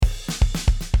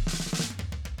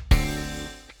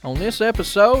On this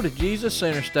episode of Jesus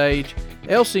Center Stage,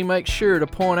 Elsie makes sure to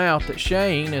point out that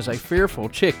Shane is a fearful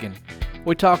chicken.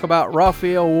 We talk about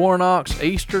Raphael Warnock's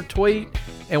Easter tweet,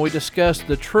 and we discuss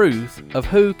the truth of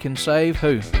who can save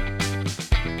who.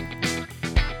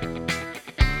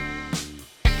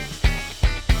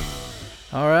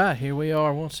 All right, here we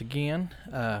are once again,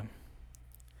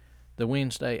 the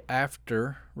Wednesday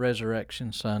after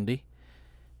Resurrection Sunday,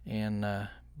 and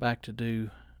back to do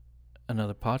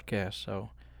another podcast. So,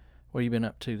 what have you been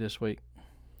up to this week?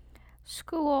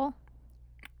 School,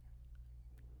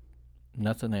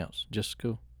 Nothing else, just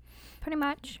school. pretty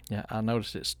much. Yeah, I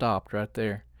noticed it stopped right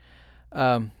there.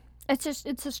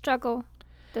 It's a struggle.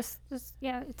 It's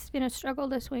been a struggle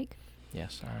this week.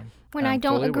 Yes, When I'm I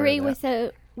don't fully aware agree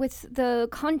of with the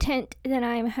content that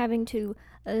I'm having to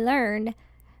learn,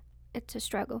 it's a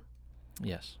struggle.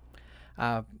 Yes,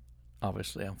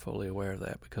 obviously I'm fully aware of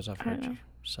that because I've heard you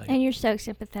say. And you're so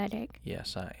sympathetic.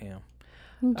 Yes, I am.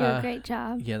 You do a great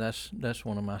job. Yeah, that's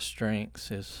one of my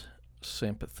strengths is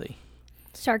sympathy.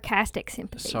 Sarcastic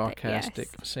sympathy. Sarcastic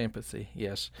yes. sympathy,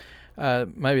 yes.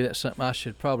 Maybe that's something I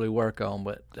should probably work on,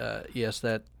 but yes,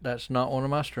 that's not one of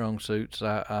my strong suits.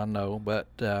 I know,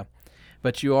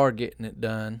 but you are getting it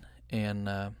done, and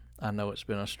I know it's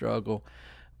been a struggle.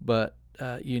 But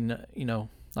you know,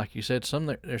 like you said,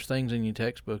 there's things in your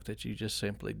textbook that you just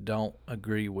simply don't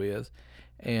agree with,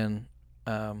 and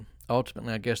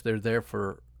ultimately, I guess they're there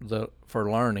for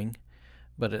learning,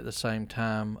 but at the same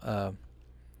time, a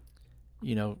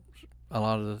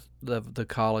lot of the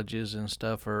colleges and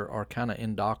stuff are kind of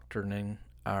indoctrinating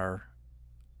our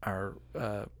or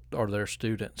their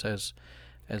students as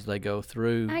they go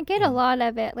through. I get a lot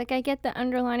of it. Like, I get the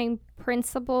underlining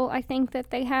principle I think that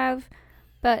they have,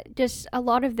 but just a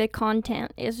lot of the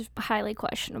content is highly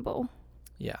questionable.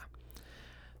 Yeah.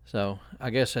 So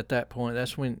I guess at that point,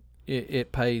 that's when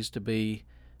it pays to be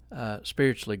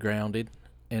spiritually grounded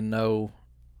and know,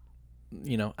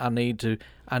 I need to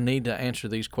answer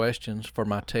these questions for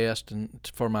my test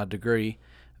and for my degree,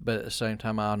 but at the same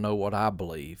time, I know what I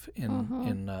believe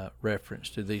in reference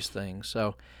to these things.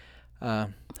 So,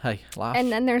 hey, life.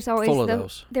 And then there's always full of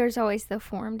those. There's always the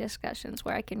forum discussions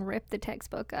where I can rip the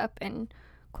textbook up and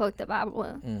quote the Bible,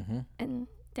 and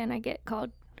then I get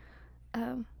called.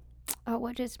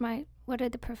 What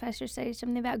did the professor say?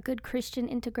 Something about good Christian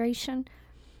integration.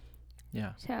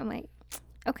 Yeah. So I'm like,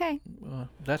 okay. Well,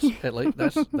 that's at least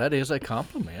that is a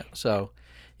compliment. So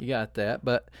you got that.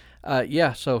 But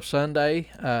so Sunday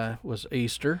was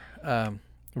Easter,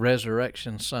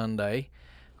 Resurrection Sunday.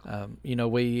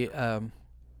 We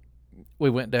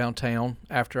went downtown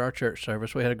after our church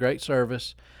service. We had a great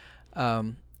service,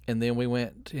 and then we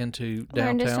went into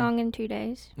downtown. Learned a song in 2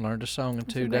 days. Learned a song in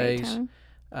 2 days.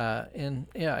 And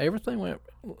everything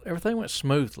went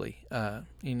smoothly.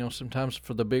 Sometimes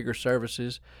for the bigger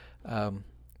services,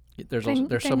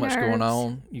 there's so much going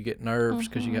on. You get nerves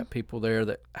because you got people there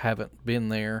that haven't been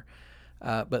there.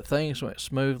 But things went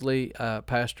smoothly.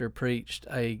 Pastor preached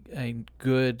a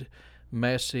good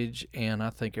message, and I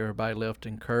think everybody left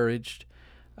encouraged.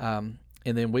 And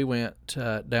then we went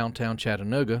downtown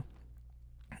Chattanooga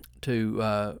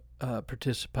to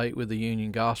participate with the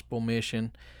Union Gospel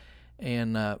Mission.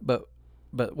 And but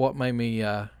what made me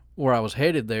where I was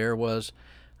headed there was,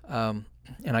 and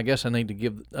I guess I need to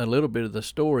give a little bit of the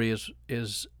story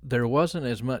is there wasn't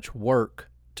as much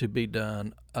work to be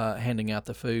done handing out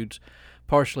the foods,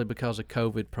 partially because of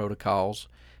COVID protocols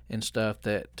and stuff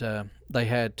that they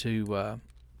had to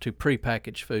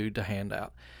prepackage food to hand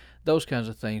out, those kinds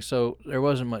of things. So there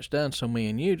wasn't much done. So me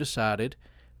and you decided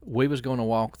we was going to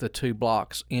walk the 2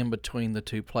 blocks in between the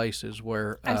 2 places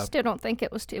where... I still don't think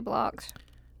it was 2 blocks.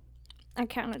 I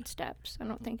counted steps. I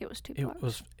don't think it was 2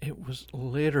 blocks. It was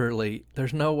literally...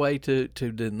 There's no way to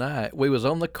deny it. We was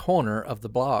on the corner of the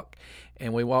block,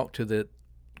 and we walked to the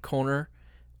corner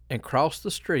and crossed the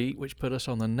street, which put us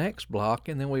on the next block,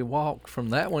 and then we walked from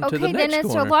that one to the next corner. Okay, then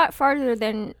it's a lot farther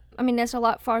that's a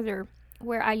lot farther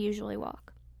where I usually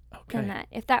walk than that.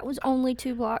 If that was only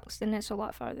 2 blocks, then it's a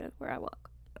lot farther where I walk.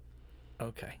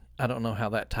 Okay, I don't know how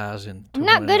that ties in.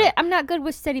 I'm not good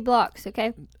with steady blocks.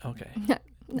 Okay. Okay.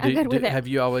 Not good with it. Have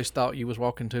you always thought you was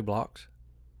walking 2 blocks,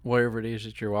 wherever it is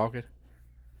that you're walking?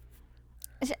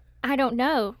 I don't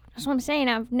know. That's what I'm saying.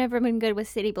 I've never been good with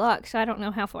city blocks, so I don't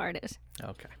know how far it is.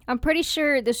 Okay. I'm pretty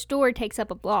sure the store takes up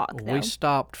a block, though. We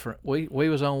stopped we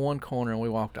was on one corner and we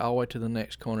walked all the way to the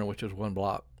next corner, which was 1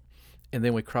 block, and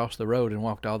then we crossed the road and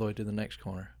walked all the way to the next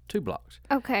corner, 2 blocks.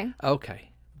 Okay.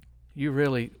 You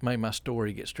really made my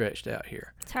story get stretched out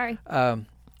here. Sorry.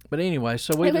 But anyway,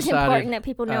 so we decided... It was important that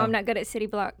people know I'm not good at city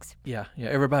blocks. Yeah,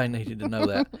 everybody needed to know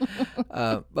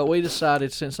that. But we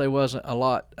decided, since there wasn't a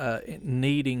lot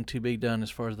needing to be done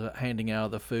as far as the handing out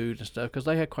of the food and stuff, because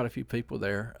they had quite a few people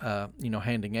there,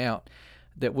 handing out,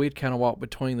 that we'd kind of walk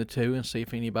between the two and see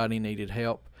if anybody needed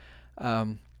help.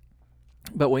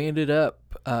 But we ended up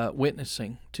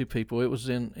witnessing to people. It was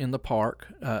in the park,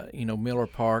 Miller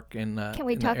Park. And can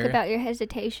we talk about your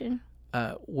hesitation?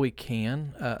 We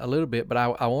can a little bit, but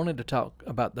I wanted to talk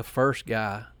about the first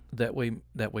guy that we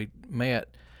met,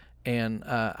 and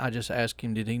I just asked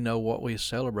him, did he know what we were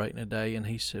celebrating today? And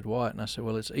he said, what? And I said,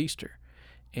 well, it's Easter.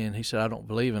 And he said, I don't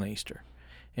believe in Easter.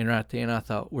 And right then I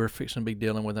thought, we're fixing to be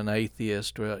dealing with an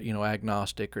atheist or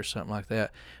agnostic or something like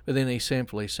that. But then he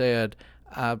simply said,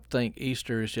 I think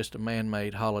Easter is just a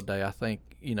man-made holiday. I think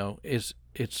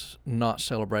it's not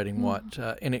celebrating what,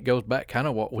 and it goes back kind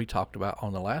of what we talked about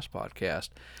on the last podcast.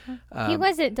 He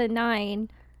wasn't denying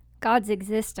God's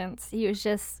existence. He was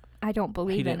just, I don't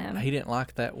believe in him. He didn't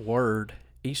like that word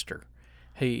Easter.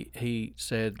 He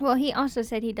said. Well, he also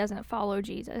said he doesn't follow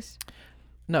Jesus.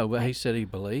 No, but he said he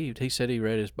believed. He said he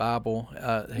read his Bible.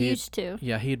 He used to.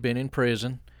 Yeah, he had been in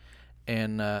prison,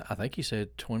 and I think he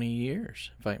said 20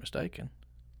 years, if I ain't mistaken.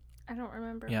 I don't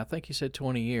remember. Yeah, I think he said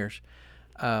 20 years.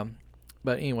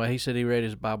 But anyway, he said he read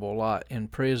his Bible a lot in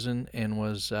prison and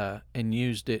was and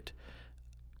used it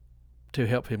to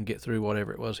help him get through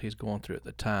whatever it was he's going through at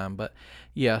the time. But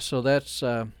yeah, so that's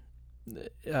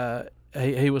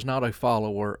he was not a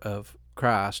follower of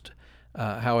Christ.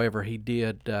 However, he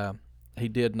did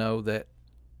know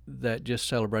that just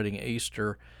celebrating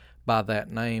Easter by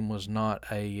that name was not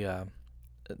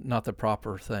the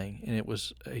proper thing, and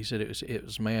he said it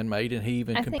was man-made, and he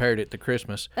even compared it to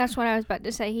Christmas. That's what I was about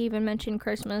to say. He even mentioned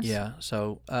Christmas. Yeah.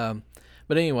 So,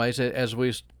 but anyways, as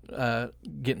we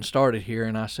getting started here,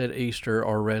 and I said Easter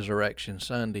or Resurrection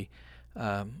Sunday,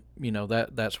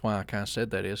 that's why I kind of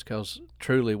said that is because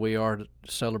truly we are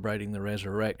celebrating the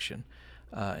resurrection,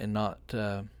 and not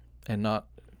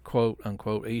quote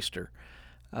unquote Easter,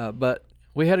 but.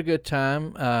 We had a good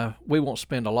time. We won't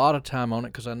spend a lot of time on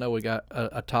it because I know we got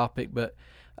a topic, but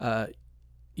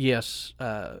yes,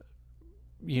 I've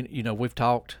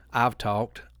talked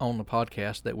on the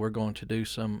podcast that we're going to do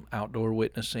some outdoor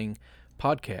witnessing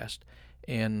podcast,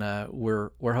 and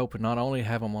we're hoping not only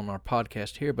have them on our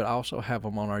podcast here, but also have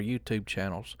them on our YouTube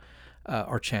channel,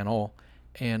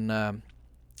 and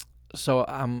so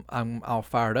I'm all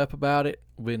fired up about it.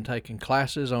 We've been taking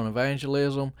classes on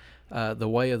evangelism, the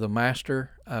way of the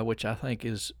Master, which I think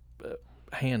is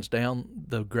hands down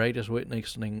the greatest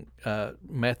witnessing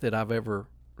method I've ever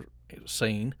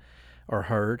seen or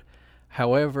heard.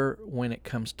 However, when it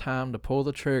comes time to pull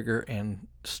the trigger and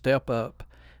step up,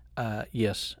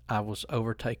 yes, I was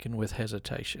overtaken with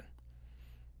hesitation.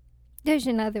 There's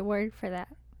another word for that.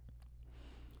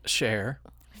 Share.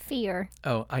 Fear.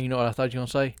 Oh, you know what I thought you were going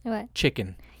to say? What?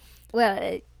 Chicken.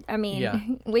 Well, I mean, yeah.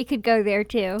 We could go there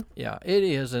too. Yeah, it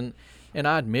is, and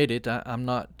I admit it. I'm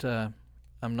not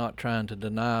trying to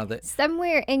deny that.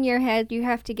 Somewhere in your head, you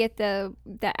have to get the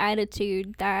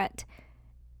attitude that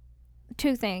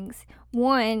two things.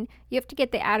 One, you have to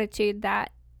get the attitude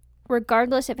that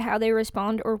regardless of how they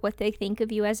respond or what they think of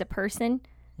you as a person,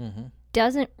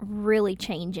 doesn't really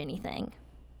change anything.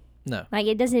 No. Like,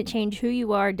 it doesn't change who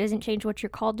you are. It doesn't change what you're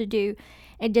called to do.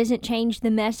 It doesn't change the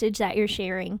message that you're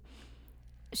sharing.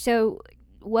 So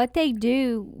what they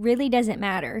do really doesn't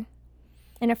matter.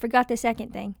 And I forgot the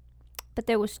second thing, but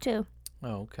there was two.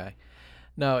 Oh, okay.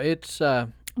 No, it's...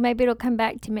 maybe it'll come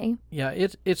back to me. Yeah,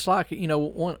 it's like,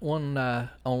 on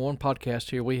one podcast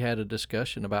here, we had a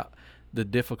discussion about the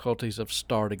difficulties of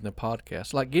starting the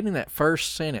podcast. Like, getting that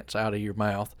first sentence out of your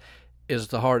mouth is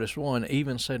the hardest one,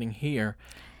 even sitting here.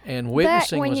 And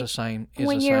witnessing was the same.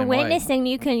 When you're witnessing,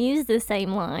 you can use the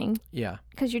same line. Yeah.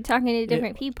 Because you're talking to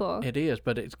different people. It is,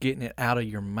 but it's getting it out of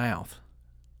your mouth.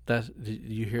 Did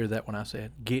you hear that when I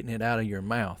said getting it out of your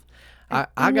mouth?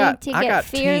 I got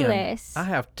fearless. 10. I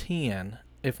have 10,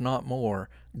 if not more,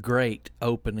 great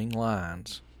opening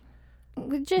lines.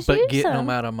 But getting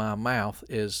them out of my mouth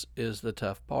is the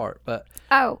tough part. But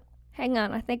hang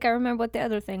on. I think I remember what the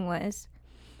other thing was.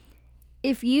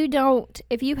 If you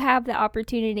have the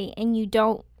opportunity and you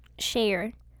don't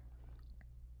share,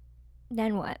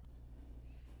 then what?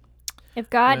 If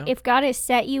God has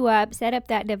set up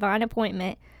that divine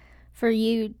appointment for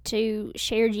you to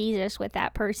share Jesus with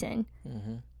that person,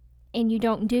 and you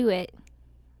don't do it,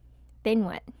 then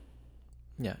what?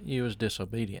 Yeah, you was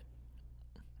disobedient.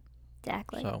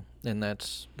 Exactly. So, and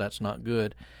that's not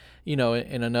good. In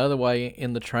another way,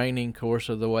 in the training course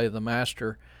of the Way of the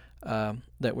Master,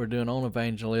 that we're doing on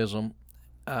evangelism,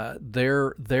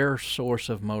 their source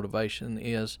of motivation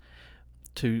is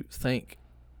to think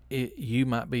you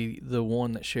might be the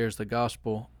one that shares the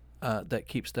gospel that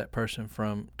keeps that person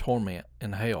from torment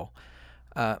and hell,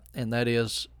 and that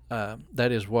is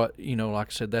what, like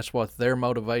I said, that's what their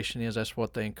motivation is. That's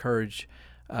what they encourage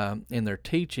in their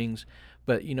teachings.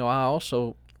 But I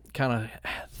also kind of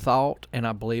thought, and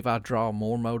I believe I draw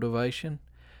more motivation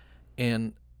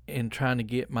in trying to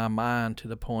get my mind to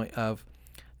the point of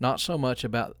not so much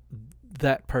about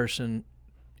that person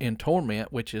in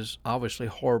torment, which is obviously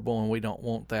horrible and we don't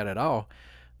want that at all,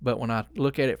 but when I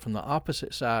look at it from the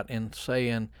opposite side and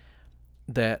saying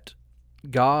that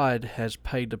God has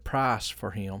paid the price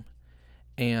for him,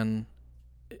 and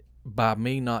by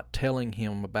me not telling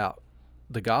him about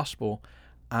the gospel,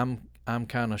 I'm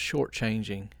kind of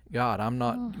shortchanging God. I'm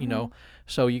not,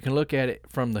 So you can look at it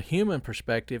from the human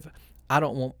perspective. I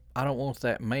don't want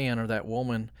that man or that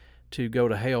woman to go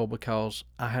to hell because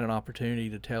I had an opportunity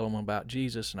to tell them about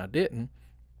Jesus and I didn't.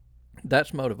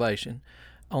 That's motivation.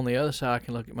 On the other side, I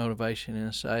can look at motivation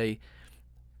and say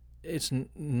it's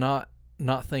not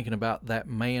thinking about that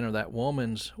man or that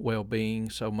woman's well-being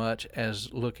so much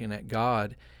as looking at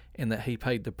God and that he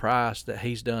paid the price, that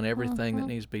he's done everything that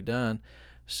needs to be done.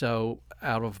 So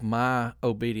out of my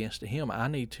obedience to him, I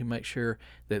need to make sure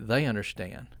that they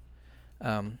understand.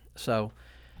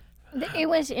 It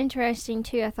was interesting,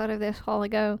 too. I thought of this a while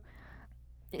ago.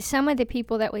 Some of the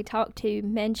people that we talked to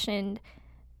mentioned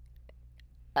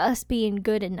us being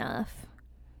good enough.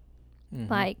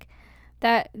 Mm-hmm. Like,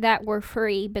 that we're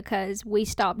free because we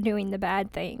stopped doing the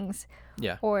bad things.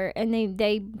 Yeah. And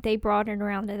they brought it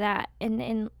around to that.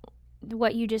 And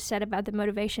what you just said about the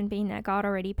motivation being that God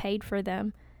already paid for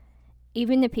them.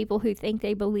 Even the people who think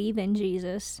they believe in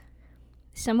Jesus,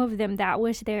 some of them, that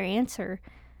was their answer.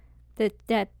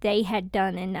 That they had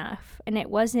done enough, and it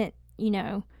wasn't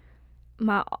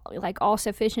my all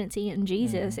sufficiency in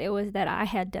Jesus. Mm-hmm. It was that I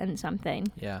had done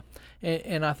something. Yeah,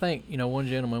 and I think one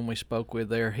gentleman we spoke with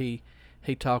there, he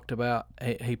talked about,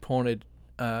 he pointed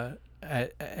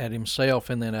at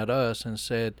himself and then at us and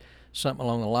said something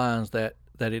along the lines that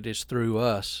it is through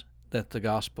us that the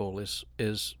gospel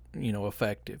is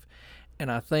effective,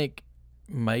 and I think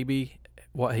maybe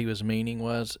what he was meaning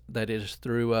was that it is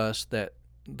through us that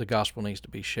the gospel needs to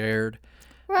be shared.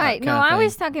 Right. No, I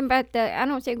was talking about I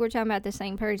don't think we're talking about the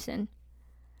same person.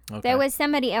 Okay. There was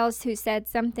somebody else who said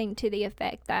something to the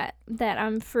effect that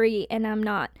I'm free and I'm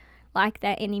not like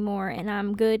that anymore and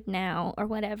I'm good now or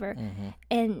whatever.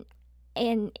 Mm-hmm.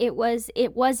 And it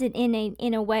wasn't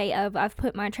in a way of I've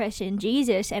put my trust in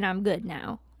Jesus and I'm good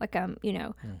now. Like I'm,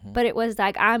 mm-hmm. But it was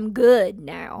like I'm good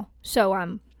now, so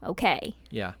I'm okay.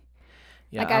 Yeah.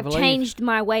 Yeah, like I've changed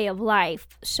my way of life,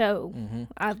 so mm-hmm.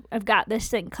 I've got this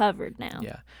thing covered now.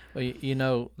 Yeah,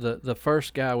 well, the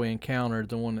first guy we encountered,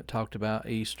 the one that talked about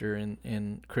Easter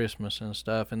and Christmas and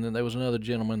stuff, and then there was another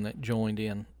gentleman that joined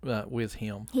in with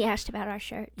him. He asked about our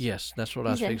shirts. Yes, that's what I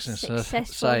was fixing to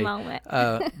say. Moment.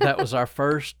 That was our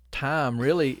first time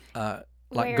really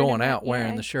like going out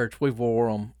wearing the shirts. We wore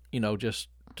them, just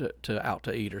to out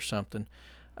to eat or something.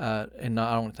 And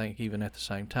I don't think even at the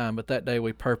same time, but that day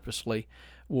we purposely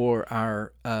wore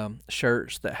our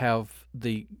shirts that have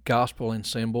the gospel in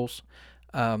symbols,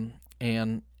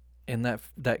 and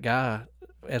that guy,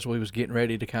 as we was getting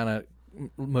ready to kind of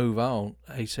move on,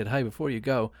 he said, "Hey, before you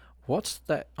go, what's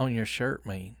that on your shirt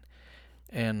mean?"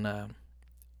 And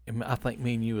I think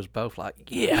me and you was both like,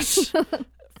 "Yes."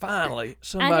 Finally,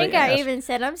 somebody I think asked. I even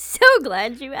said, "I'm so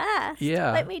glad you asked."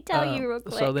 Yeah. Let me tell you real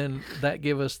quick. So then that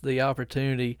gave us the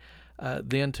opportunity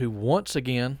then to once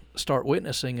again start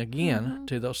witnessing again mm-hmm.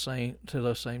 to those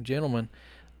same gentlemen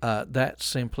that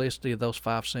simplicity of those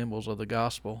 5 symbols of the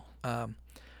gospel.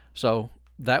 So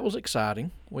that was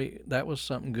exciting. That was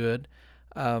something good.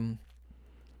 And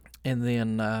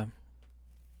then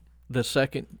the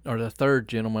second or the third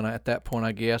gentleman at that point,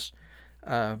 I guess.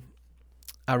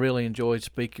 I really enjoyed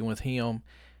speaking with him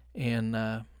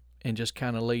and just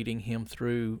kind of leading him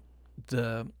through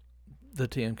the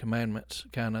 10 Commandments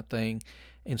kind of thing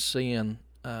and seeing,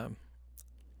 I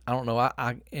don't know,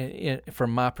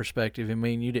 from my perspective, I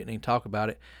mean, you didn't even talk about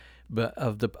it, but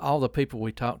of all the people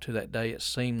we talked to that day, it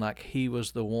seemed like he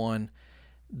was the one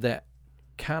that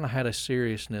kind of had a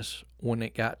seriousness when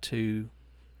it got to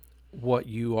what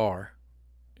you are,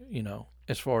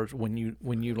 as far as when you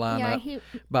line up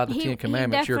by the 10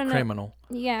 Commandments, you're a criminal.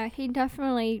 Yeah, he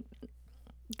definitely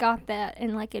got that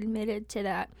and admitted to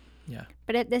that. Yeah.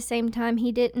 But at the same time,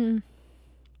 he didn't.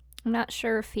 I'm not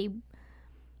sure if he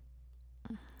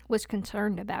was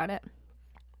concerned about it.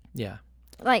 Yeah.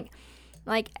 Like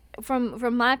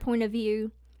from my point of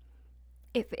view,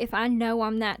 if I know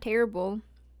I'm that terrible,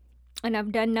 and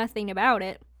I've done nothing about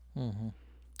it, then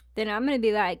I'm going to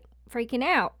be like freaking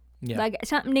out. Yeah. Like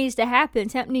something needs to happen.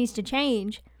 Something needs to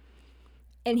change.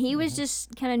 And he was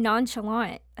just kind of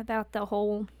nonchalant about the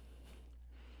whole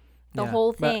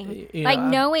thing. But, like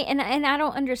knowing, and I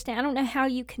don't understand. I don't know how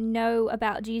you can know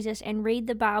about Jesus and read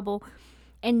the Bible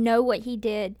and know what he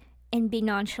did and be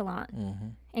nonchalant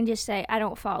and just say, I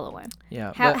don't follow him.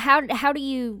 Yeah. How do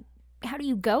you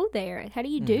go there? How do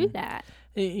you do that?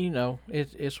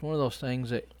 It's one of those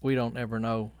things that we don't ever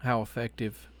know how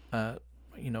effective,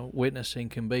 witnessing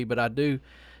can be. But I do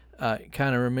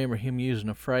kind of remember him using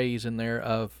a phrase in there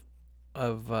of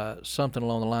something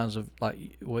along the lines of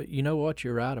like, well, you know what,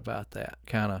 you're right about that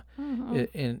kind of.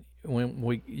 And when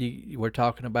we're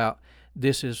talking about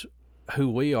this is who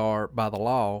we are by the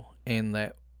law, and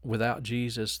that without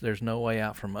Jesus, there's no way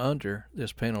out from under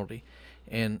this penalty.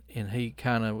 And he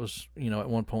kind of was, at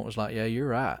one point was like, yeah, you're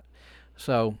right.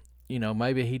 So,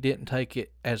 maybe he didn't take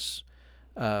it as,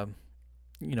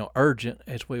 urgent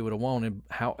as we would have wanted.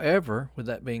 However, with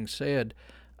that being said,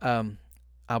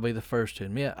 I'll be the first to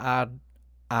admit I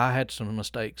had some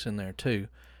mistakes in there too,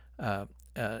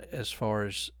 as far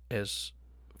as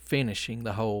finishing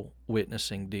the whole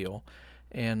witnessing deal.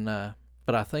 And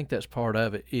but I think that's part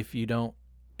of it. If you don't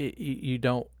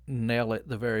nail it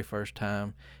the very first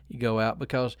time you go out,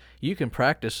 because you can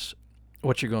practice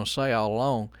what you're going to say all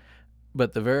along,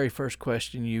 but the very first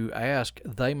question you ask,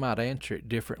 they might answer it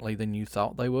differently than you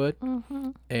thought they would.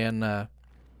 And kind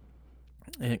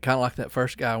of like that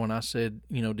first guy when I said,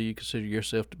 do you consider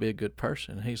yourself to be a good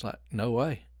person? And he's like, no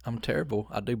way. I'm terrible.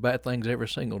 I do bad things every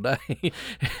single day.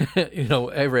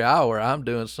 Every hour I'm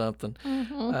doing something.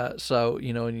 So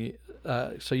you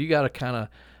got to kind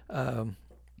of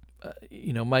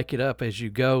make it up as you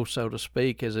go, so to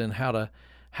speak, as in how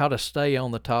to stay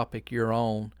on the topic you're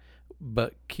on,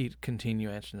 but continue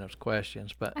answering those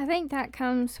questions. But I think that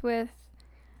comes with,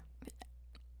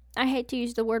 I hate to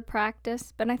use the word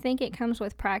practice, but I think it comes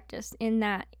with practice in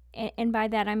that, and by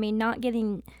that I mean not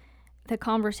getting the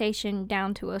conversation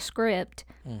down to a script,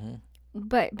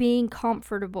 but being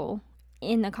comfortable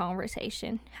in the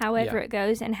conversation, however it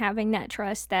goes, and having that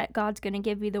trust that God's going to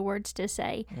give you the words to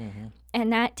say.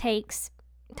 And that takes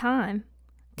time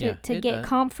to get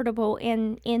comfortable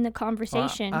in the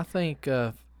conversation. Well, I think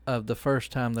of the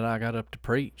first time that I got up to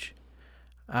preach,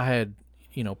 I had,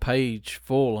 page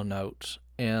full of notes,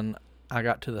 and I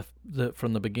got to the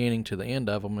from the beginning to the end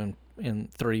of them in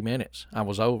 3 minutes. I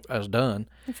was done.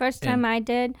 The first time I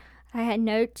did, I had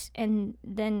notes, and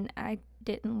then I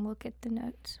didn't look at the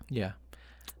notes. Yeah.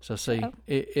 So see,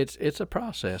 it's a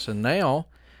process, and now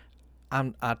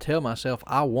I tell myself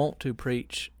I want to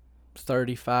preach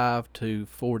 35 to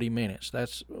 40 minutes.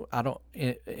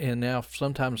 And now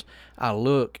sometimes I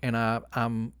look and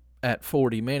I'm at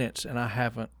 40 minutes and I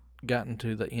haven't gotten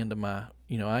to the end of my,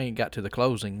 I ain't got to the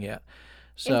closing yet.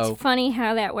 So it's funny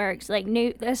how that works. Like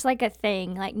that's like a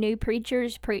thing. Like new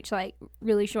preachers preach like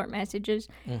really short messages,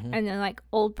 and then like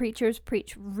old preachers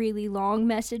preach really long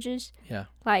messages. Yeah.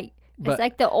 It's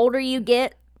like the older you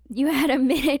get, you add a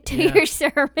minute to your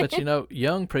sermon. But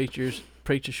young preachers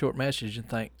preach a short message and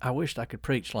think, I wished I could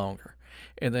preach longer.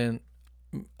 And then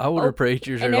older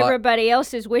preachers and are everybody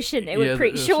else is wishing they would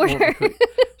preach shorter.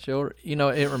 Shorter.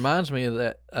 It reminds me of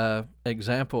that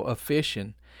example of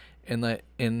fishing, and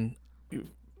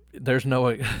there's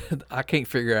no, I can't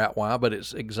figure out why, but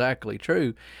it's exactly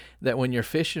true, that when you're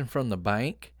fishing from the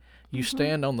bank, you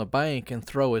stand on the bank and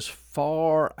throw as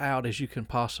far out as you can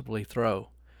possibly throw.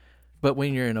 But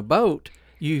when you're in a boat,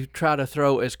 you try to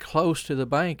throw as close to the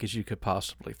bank as you could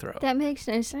possibly throw. That makes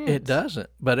no sense. It doesn't,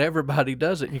 but everybody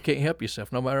does it, and you can't help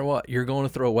yourself. No matter what, you're going to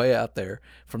throw way out there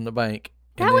from the bank.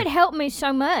 That would help me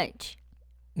so much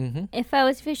if I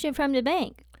was fishing from the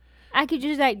bank. I could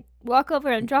just walk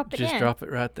over and drop it in. Just drop it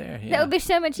right there. Yeah. That would be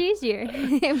so much easier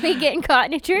than me getting caught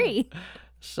in a tree.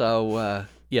 So,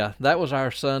 that was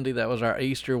our Sunday. That was our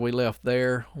Easter. We left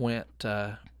there, went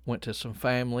to some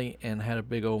family and had a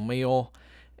big old meal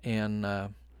and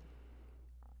had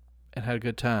a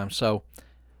good time. So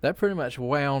that pretty much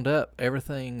wound up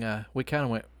everything. We kind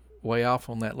of went way off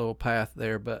on that little path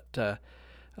there, but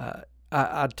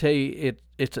I'd tell you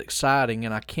it's exciting,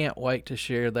 and I can't wait to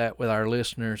share that with our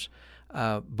listeners,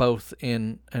 both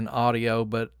in an audio,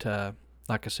 but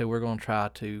like I said, we're going to try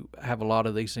to have a lot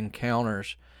of these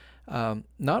encounters.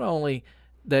 Not only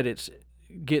that it's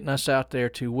getting us out there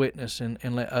to witness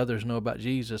and let others know about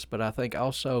Jesus, but I think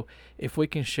also if we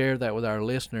can share that with our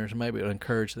listeners, maybe it'll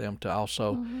encourage them to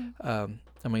also,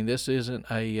 this isn't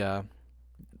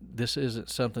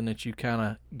something that you kind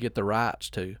of get the rights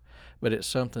to, but it's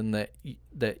something that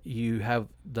you have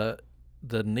the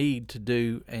need to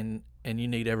do, and you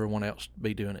need everyone else to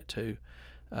be doing it too.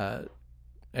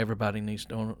 Everybody needs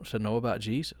to know about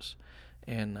Jesus,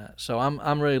 and so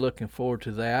I'm really looking forward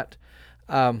to that.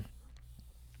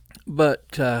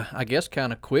 But I guess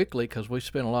kind of quickly, because we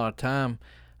spent a lot of time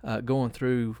going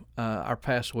through our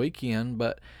past weekend.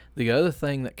 But the other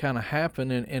thing that kind of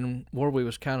happened, and where we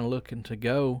was kind of looking to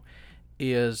go,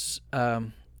 is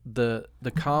the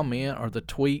comment or the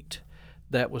tweet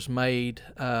that was made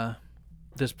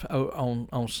this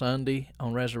on Sunday,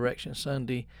 on Resurrection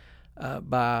Sunday,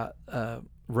 by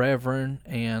Reverend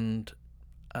and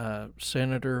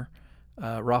Senator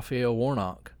Raphael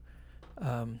Warnock.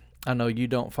 I know you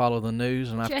don't follow the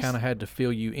news, and I've kind of had to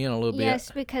fill you in a little bit.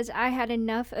 Yes, because I had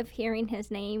enough of hearing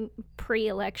his name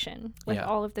pre-election with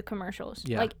all of the commercials.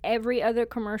 Yeah. Like, every other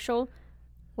commercial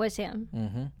was him.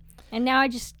 Mm-hmm. And now I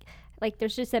just, like,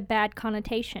 there's just a bad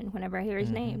connotation whenever I hear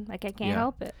his name. Like, I can't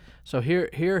help it. So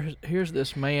here's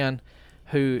this man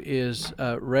who is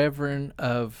Reverend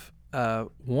of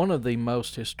one of the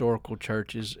most historical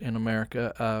churches in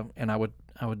America, and I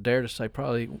would dare to say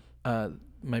probably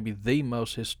maybe the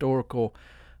most historical,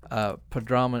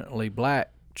 predominantly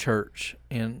black church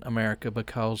in America,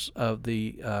 because of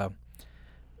the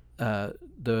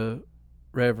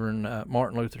Reverend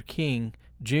Martin Luther King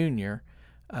Jr.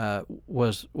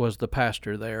 Was the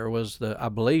pastor there, I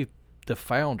believe the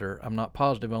founder. I'm not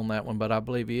positive on that one, but I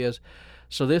believe he is.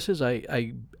 So this is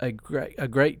a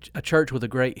church with a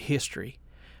great history,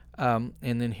 and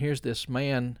then here's this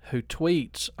man who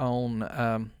tweets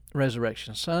on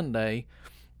Resurrection Sunday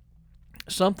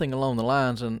something along the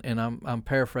lines, and I'm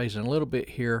paraphrasing a little bit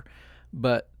here,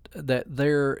 but that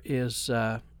there is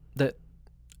that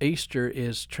Easter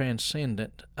is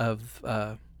transcendent of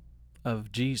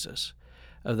Jesus,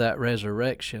 of that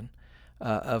resurrection,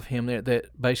 of him. That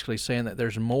basically saying that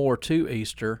there's more to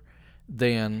Easter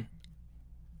than.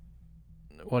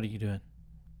 What are you doing?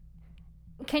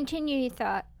 Continue your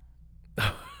thought.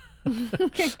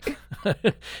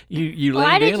 you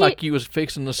leaned in like you was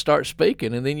fixing to start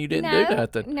speaking, and then you didn't do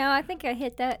nothing. No, I think I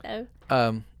hit that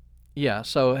though. Yeah.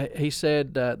 So he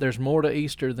said there's more to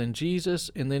Easter than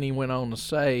Jesus, and then he went on to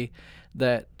say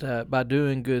that by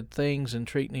doing good things and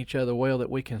treating each other well, that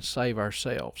we can save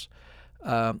ourselves.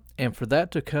 And for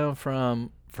that to come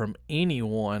from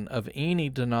anyone of any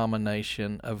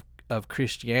denomination of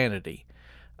Christianity.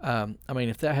 I mean,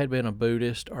 if that had been a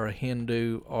Buddhist or a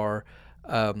Hindu or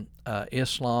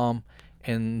Islam,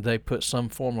 and they put some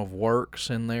form of works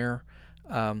in there,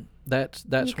 that's you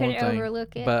one thing.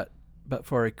 Overlook it. But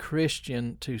for a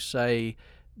Christian to say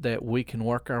that we can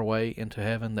work our way into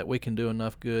heaven, that we can do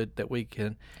enough good, that we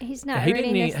can. He's not. He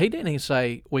didn't even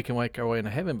say we can work our way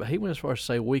into heaven, but he went as far as to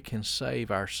say we can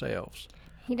save ourselves.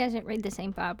 He doesn't read the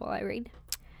same Bible I read.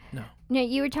 No,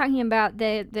 you were talking about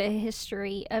the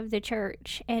history of the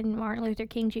church and Martin Luther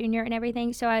King Jr. and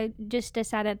everything, so I just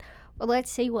decided, well,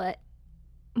 let's see what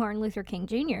Martin Luther King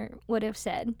Jr. would have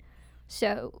said.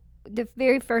 So the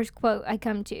very first quote I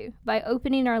come to: by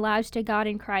opening our lives to God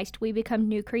in Christ, we become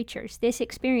new creatures. This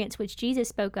experience, which Jesus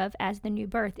spoke of as the new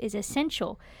birth, is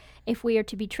essential if we are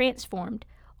to be transformed.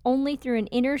 Only through an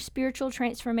inner spiritual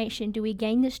transformation do we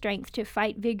gain the strength to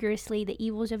fight vigorously the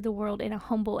evils of the world in a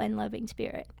humble and loving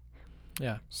spirit.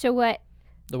 Yeah. So what?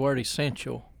 The word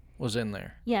essential was in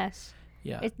there. Yes.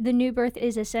 Yeah. The new birth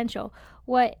is essential.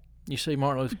 What? You see,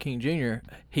 Martin Luther King Jr.,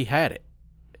 he had it.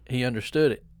 He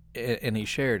understood it, and he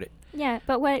shared it. Yeah,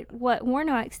 but what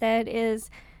Warnock said is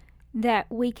that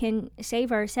we can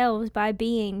save ourselves by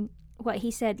being, what he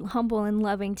said, humble and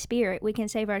loving spirit. We can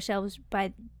save ourselves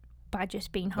by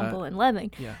just being humble and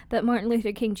loving. Yeah. But Martin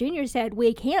Luther King Jr. said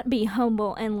we can't be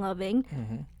humble and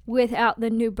loving without the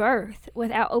new birth,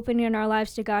 without opening our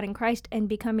lives to God in Christ and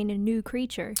becoming a new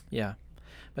creature. Yeah.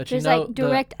 But there's like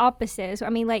direct opposites. I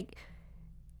mean, like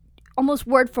almost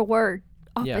word for word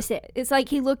opposite. Yeah. It's like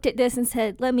he looked at this and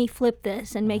said, let me flip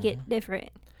this and make it different.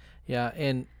 Yeah,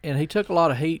 and he took a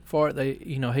lot of heat for it.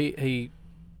 He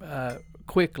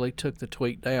quickly took the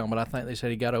tweet down, but I think they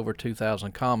said he got over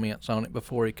 2,000 comments on it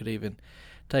before he could even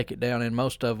take it down, and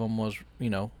most of them was,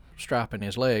 strapping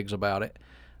his legs about it.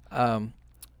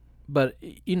 But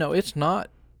it's not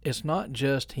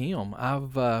just him.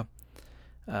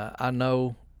 I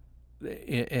know,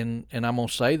 and I'm gonna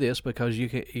say this because you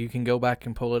can go back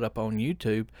and pull it up on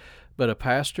YouTube, but a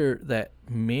pastor that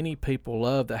many people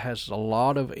love, that has a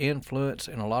lot of influence,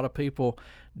 and a lot of people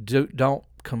don't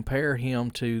compare him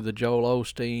to the Joel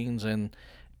Osteens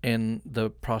and the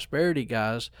prosperity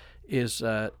guys, is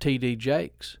T.D.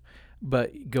 Jakes.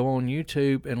 But go on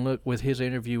YouTube and look with his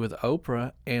interview with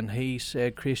Oprah, and he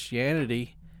said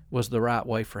Christianity was the right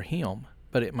way for him,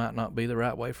 but it might not be the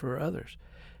right way for others.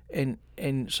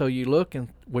 And so you look, and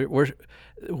we're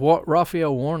what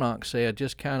Raphael Warnock said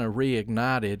just kind of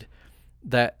reignited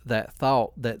that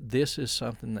thought that this is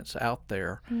something that's out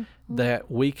there, that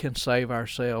we can save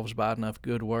ourselves by enough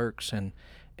good works and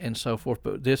so forth.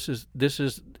 But this is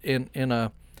in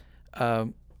a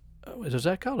is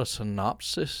that called a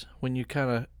synopsis, when you kind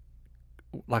of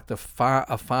like a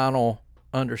final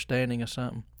understanding of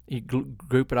something? You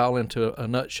group it all into a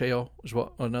nutshell, is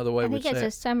what another way would say. I think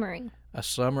it's a summary. A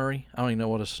summary? I don't even know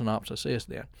what a synopsis is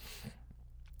then.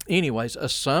 Anyways, a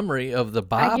summary of the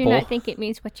Bible. I do not think it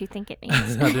means what you think it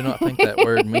means. I do not think that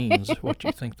word means what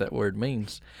you think that word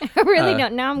means. I really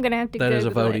don't. Now I'm going to have to Google it. That is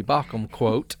a Voddie Baucham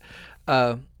quote.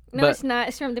 No, it's not.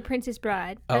 It's from The Princess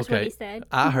Bride. That's what he said.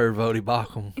 I heard Voddie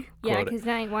Baucham quote it. Yeah, because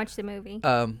I ain't watched the movie.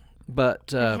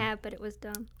 But I have, but it was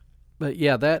dumb. But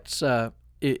yeah, that's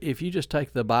if you just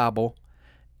take the Bible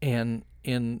and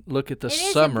look at the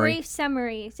summary. It is a brief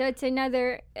summary, so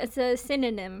it's a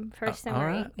synonym for summary. All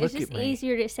right, it's just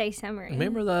easier to say summary.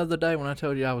 Remember the other day when I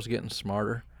told you I was getting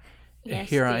smarter? Yes,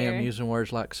 Here dear. I am using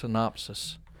words like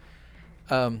synopsis.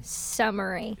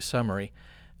 Summary.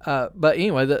 But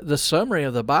anyway, the summary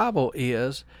of the Bible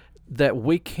is that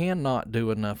we cannot do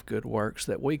enough good works,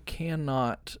 that we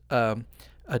cannot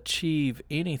achieve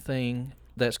anything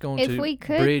that's going to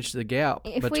bridge the gap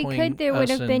between us and God. If we could, there would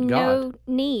have been no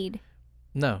need.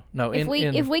 No.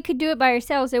 If we could do it by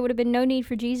ourselves, there would have been no need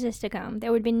for Jesus to come.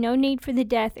 There would have been no need for the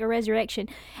death or resurrection.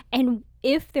 And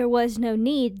if there was no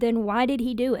need, then why did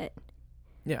he do it?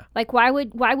 Yeah. Like, why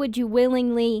would you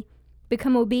willingly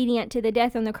become obedient to the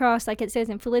death on the cross, like it says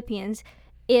in Philippians,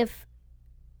 if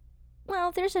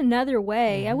there's another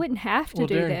way. I wouldn't have to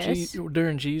do this.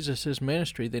 During Jesus'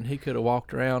 ministry, then he could have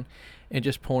walked around and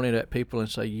just pointed at people and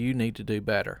say, you need to do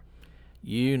better.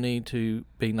 You need to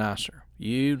be nicer.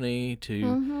 You need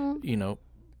to,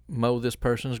 mow this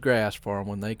person's grass for them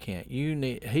when they can't. That's what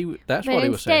he was saying. But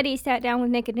instead, he sat down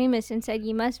with Nicodemus and said,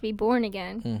 you must be born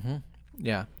again. Mm-hmm.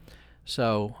 Yeah.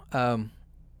 So,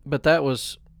 but that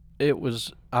was,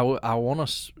 I want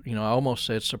to, I almost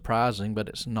said surprising, but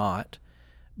it's not.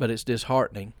 But it's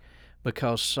disheartening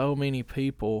because so many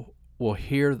people will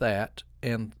hear that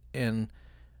and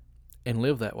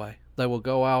live that way. They will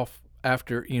go off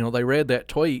after, they read that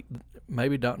tweet,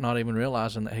 maybe not even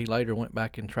realizing that he later went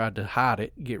back and tried to hide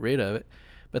it, get rid of it.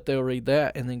 But they'll read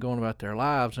that and then go on about their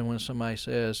lives. And when somebody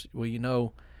says,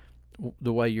 well,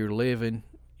 the way you're living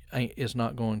is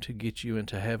not going to get you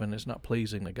into heaven, it's not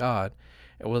pleasing to God.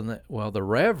 Well, the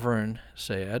Reverend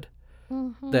said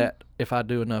that if I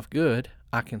do enough good,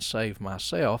 I can save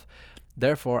myself.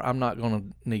 Therefore, I'm not going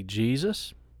to need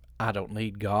Jesus. I don't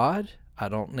need God. I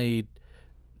don't need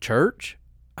church.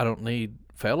 I don't need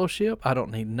fellowship. I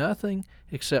don't need nothing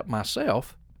except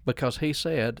myself, because he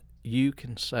said you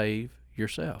can save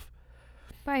yourself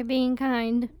by being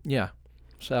kind. Yeah.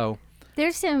 So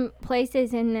there's some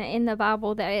places in the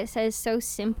Bible that it says so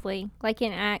simply, like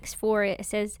in Acts 4, it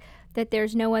says that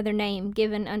there's no other name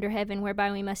given under heaven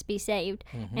whereby we must be saved.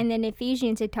 Mm-hmm. And then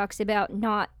Ephesians, it talks about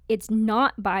it's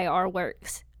not by our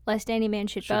works, lest any man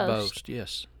should boast.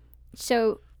 Yes.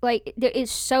 So,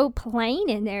 it's so plain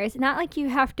in there. It's not like you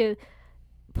have to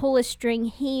pull a string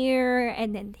here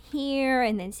and then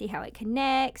see how it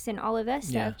connects and all of that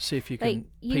stuff. Yeah, see if you can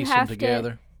piece them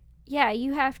together.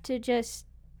 You have to just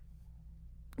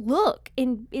look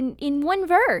in one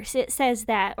verse. It says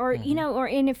that, or or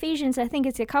in Ephesians, I think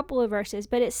it's a couple of verses,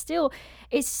 but it's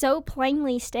so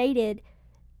plainly stated,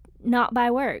 not by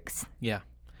works. Yeah.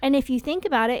 And if you think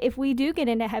about it, if we do get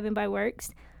into heaven by works,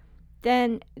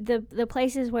 then the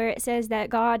places where it says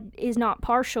that God is not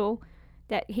partial,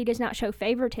 that he does not show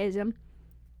favoritism,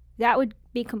 that would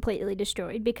be completely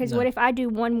destroyed. Because what if I do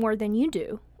one more than you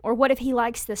do? Or what if he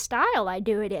likes the style I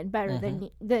do it in better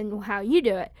than how you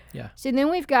do it? Yeah. So then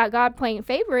we've got God playing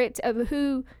favorites of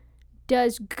who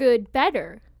does good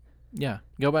better. Yeah.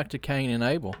 Go back to Cain and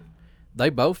Abel. They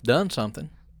both done something.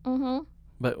 Mm-hmm.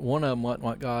 But one of them wasn't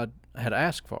what God had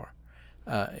asked for.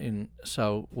 And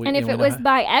if it was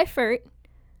by effort,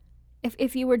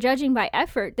 if you were judging by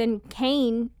effort, then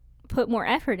Cain put more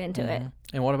effort into it.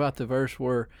 And what about the verse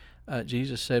where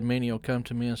Jesus said, many will come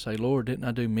to me and say, Lord, didn't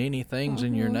I do many things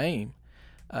in your name?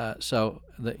 Now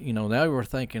we're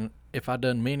thinking, if I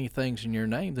done many things in your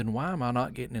name, then why am I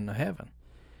not getting into heaven?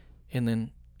 And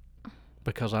then,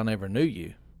 because I never knew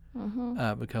you,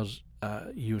 because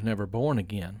you was never born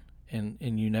again,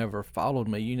 and you never followed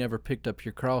me, you never picked up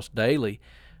your cross daily.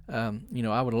 I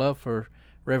would love for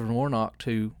Reverend Warnock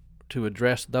to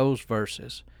address those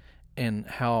verses and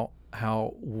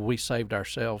how we saved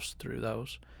ourselves through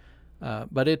those.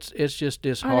 But it's just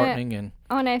disheartening.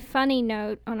 On a funny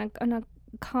note, on a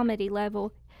comedy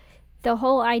level, the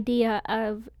whole idea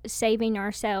of saving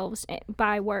ourselves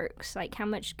by works, like how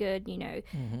much good,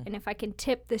 and if I can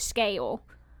tip the scale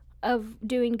of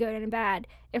doing good and bad,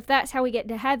 if that's how we get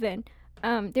to heaven,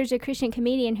 there's a Christian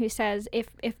comedian who says if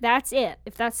that's it,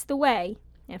 if that's the way,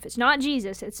 and if it's not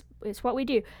Jesus, it's what we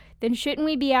do, then shouldn't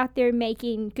we be out there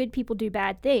making good people do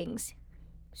bad things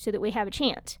so that we have a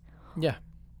chance? Yeah.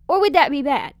 Or would that be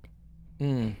bad?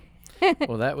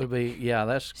 Well, that would be,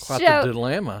 that's quite the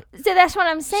dilemma. So that's what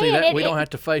I'm saying. See, we don't have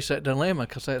to face that dilemma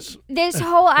because that's... This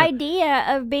whole idea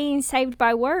of being saved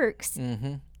by works,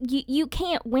 you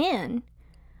can't win.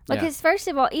 Because first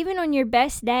of all, even on your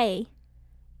best day,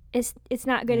 it's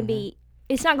not going to be...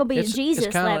 It's not going to be a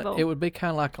Jesus level. It would be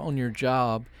kind of like on your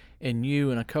job, and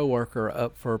you and a coworker are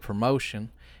up for a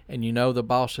promotion, and the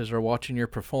bosses are watching your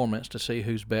performance to see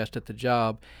who's best at the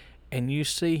job, and you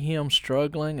see him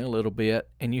struggling a little bit,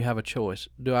 and you have a choice.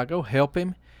 Do I go help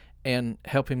him and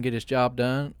help him get his job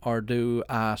done, or do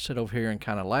I sit over here and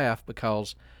kind of laugh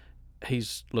because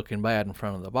he's looking bad in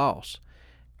front of the boss?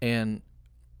 And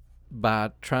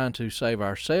by trying to save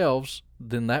ourselves,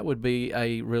 then that would be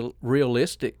a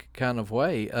realistic kind of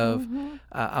way of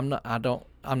I'm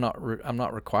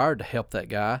not required to help that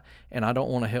guy, and I don't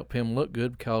want to help him look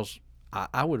good because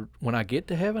I would, when I get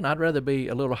to heaven, I'd rather be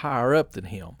a little higher up than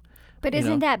him. But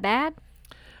isn't that bad?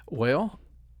 Well,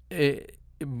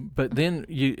 but then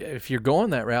if you're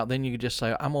going that route, then you could just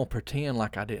say, I'm going to pretend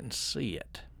like I didn't see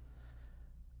it.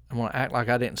 I'm going to act like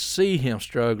I didn't see him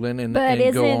struggling and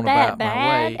go on about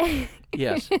my way.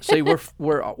 Yes. See,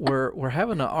 we're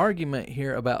having an argument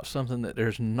here about something that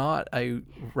there's not a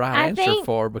right answer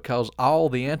for, because all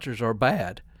the answers are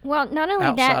bad. Well, not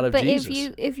only that, but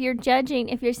if you're judging,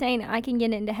 if you're saying I can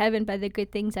get into heaven by the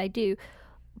good things I do,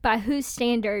 by whose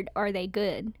standard are they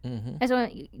good? As well,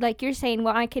 like you're saying,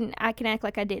 well, I can act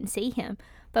like I didn't see him,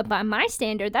 but by my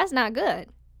standard, that's not good.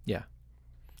 Yeah.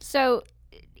 So,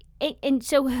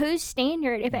 so whose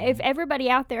standard? If everybody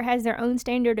out there has their own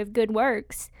standard of good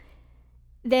works,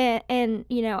 then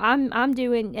I'm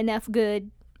doing enough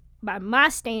good by my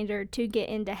standard to get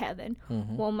into heaven.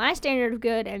 Well, my standard of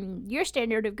good and your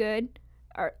standard of good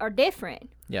are different.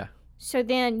 Yeah. So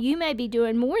then you may be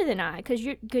doing more than I, because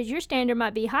your standard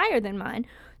might be higher than mine.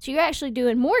 So you're actually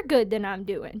doing more good than I'm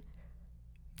doing.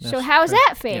 So how is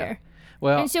that fair? Yeah.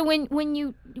 Well, and so when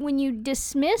you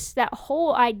dismiss that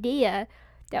whole idea,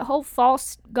 that whole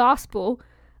false gospel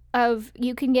of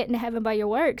you can get into heaven by your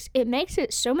works, it makes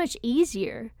it so much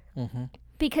easier.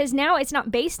 Because now it's not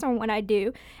based on what I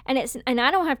do, and I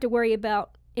don't have to worry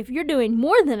about if you're doing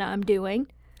more than I'm doing.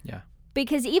 Yeah.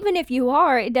 Because even if you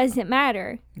are, it doesn't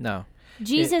matter. No.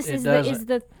 Jesus is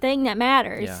the thing that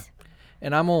matters. Yeah.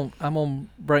 And I'm gonna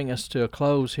bring us to a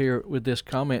close here with this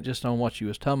comment just on what you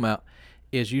was talking about.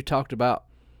 Is you talked about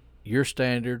your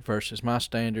standard versus my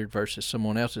standard versus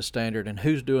someone else's standard, and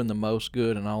who's doing the most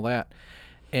good and all that.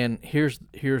 And here's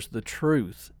the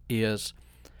truth is,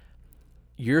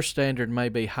 your standard may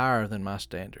be higher than my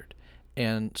standard,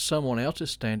 and someone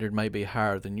else's standard may be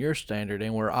higher than your standard,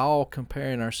 and we're all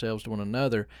comparing ourselves to one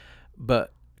another,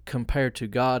 but compared to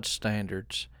God's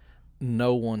standards,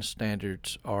 no one's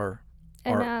standards are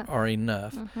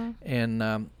enough.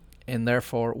 And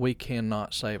therefore we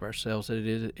cannot save ourselves.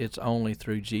 It's only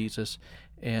through Jesus.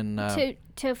 And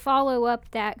to follow up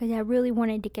that, because I really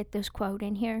wanted to get this quote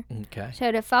in here. Okay.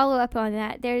 So to follow up on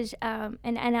that, there's and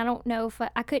I don't know if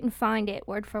I couldn't find it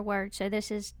word for word. So this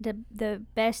is the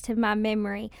best of my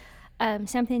memory.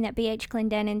 Something that B.H.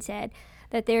 Clendenin said,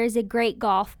 that there is a great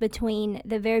gulf between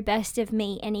the very best of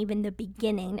me and even the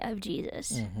beginning of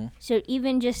Jesus. So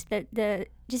even just the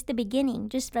beginning,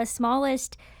 just the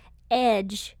smallest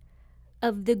edge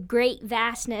of the great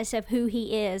vastness of who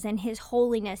he is and his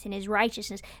holiness and his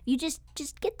righteousness, you just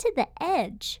get to the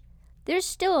edge. There's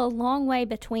still a long way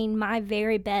between my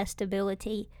very best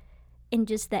ability and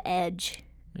just the edge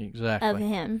of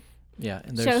him. Yeah.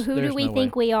 And so who do we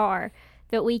think we are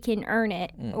that we can earn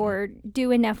it or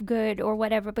do enough good or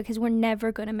whatever, because we're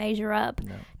never going to measure up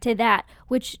to that,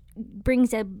 which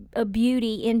brings a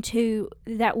beauty into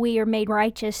that we are made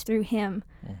righteous through him,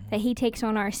 that he takes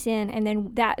on our sin, and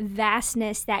then that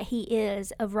vastness that he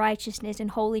is of righteousness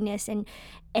and holiness and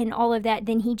all of that,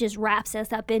 then he just wraps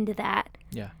us up into that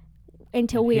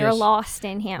until we are lost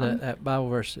in him. That Bible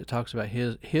verse, it talks about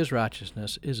his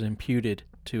righteousness is imputed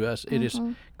to us. It is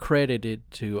credited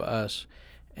to us.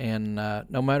 And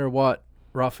no matter what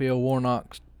Raphael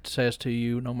Warnock says to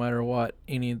you, no matter what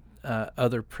any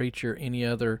other preacher, any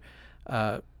other,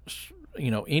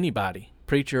 anybody,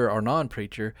 preacher or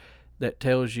non-preacher, that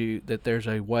tells you that there's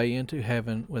a way into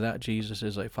heaven without Jesus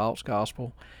is a false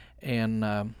gospel.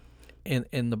 And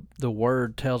and the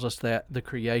Word tells us that. The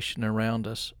creation around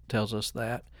us tells us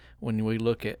that. When we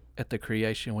look at the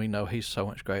creation, we know He's so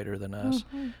much greater than us.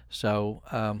 Mm-hmm. So,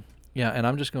 and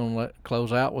I'm just going to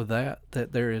close out with that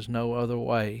there is no other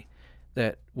way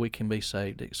that we can be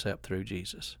saved except through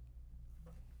Jesus.